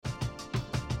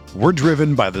We're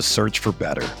driven by the search for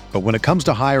better. But when it comes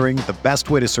to hiring, the best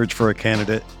way to search for a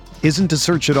candidate isn't to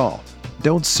search at all.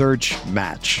 Don't search,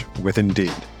 match with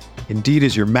Indeed. Indeed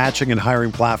is your matching and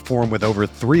hiring platform with over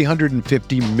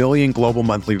 350 million global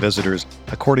monthly visitors,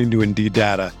 according to Indeed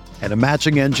data, and a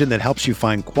matching engine that helps you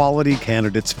find quality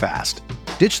candidates fast.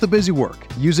 Ditch the busy work.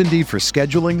 Use Indeed for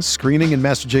scheduling, screening, and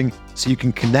messaging so you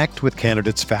can connect with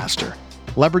candidates faster.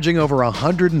 Leveraging over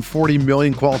 140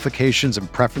 million qualifications and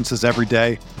preferences every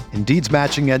day, Indeed's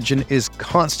matching engine is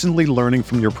constantly learning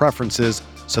from your preferences,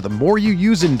 so the more you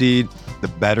use Indeed, the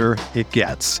better it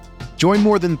gets. Join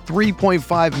more than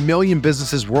 3.5 million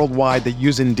businesses worldwide that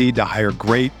use Indeed to hire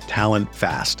great talent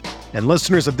fast. And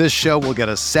listeners of this show will get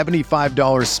a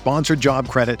 $75 sponsored job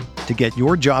credit to get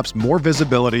your jobs more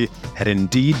visibility at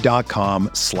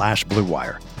Indeed.com/Blue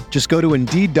Wire. Just go to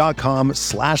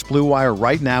Indeed.com/Blue Wire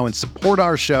right now and support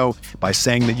our show by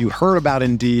saying that you heard about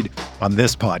Indeed on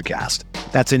this podcast.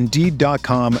 That's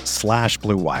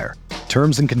Indeed.com/Blue Wire.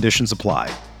 Terms and conditions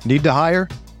apply. Need to hire?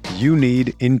 You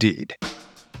need Indeed.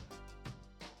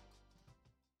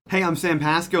 Hey, I'm Sam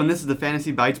Pasco, and this is the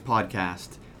Fantasy Bites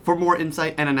podcast. For more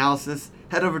insight and analysis,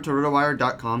 head over to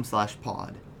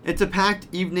rotowire.com/pod. It's a packed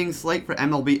evening slate for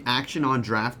MLB action on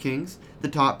DraftKings. The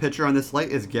top pitcher on this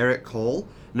slate is Garrett Cole.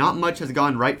 Not much has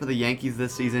gone right for the Yankees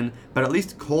this season, but at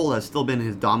least Cole has still been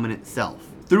his dominant self.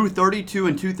 Through 32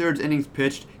 2/3 innings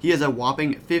pitched, he has a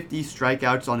whopping 50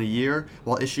 strikeouts on the year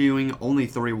while issuing only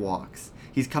 3 walks.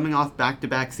 He's coming off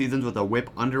back-to-back seasons with a whip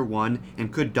under 1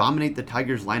 and could dominate the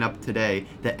Tigers lineup today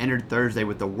that entered Thursday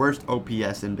with the worst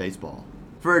OPS in baseball.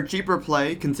 For a cheaper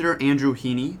play, consider Andrew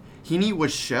Heaney. Heaney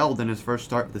was shelled in his first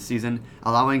start of the season,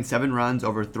 allowing 7 runs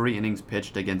over 3 innings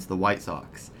pitched against the White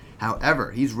Sox. However,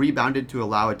 he's rebounded to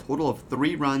allow a total of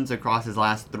 3 runs across his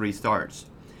last 3 starts.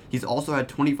 He's also had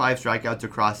 25 strikeouts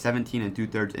across 17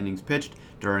 2/3 innings pitched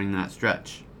during that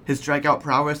stretch. His strikeout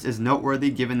prowess is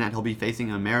noteworthy given that he'll be facing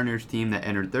a Mariners team that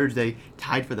entered Thursday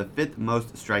tied for the 5th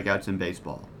most strikeouts in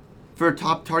baseball. For a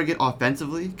top target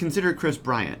offensively, consider Chris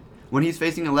Bryant. When he's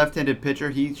facing a left-handed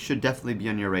pitcher, he should definitely be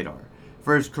on your radar.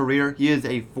 For his career, he is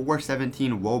a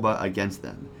 .417 WOBA against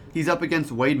them. He's up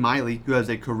against Wade Miley, who has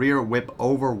a career whip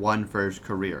over 1 for his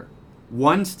career.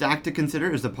 One stack to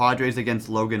consider is the Padres against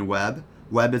Logan Webb.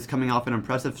 Webb is coming off an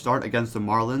impressive start against the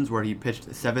Marlins where he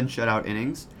pitched 7 shutout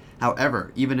innings.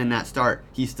 However, even in that start,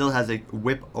 he still has a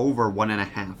whip over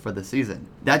 1.5 for the season.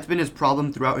 That's been his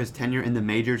problem throughout his tenure in the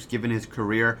majors given his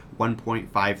career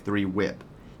 1.53 whip.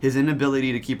 His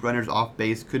inability to keep runners off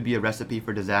base could be a recipe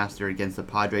for disaster against the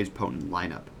Padres' potent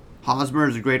lineup. Hosmer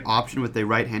is a great option with a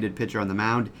right-handed pitcher on the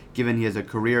mound, given he has a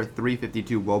career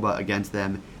 .352 WOBA against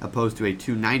them, opposed to a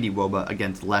 .290 WOBA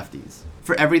against lefties.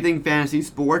 For everything fantasy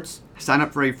sports, sign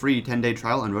up for a free 10-day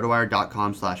trial on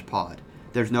rotowire.com/pod.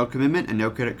 There's no commitment and no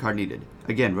credit card needed.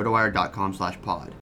 Again, rotowire.com/pod.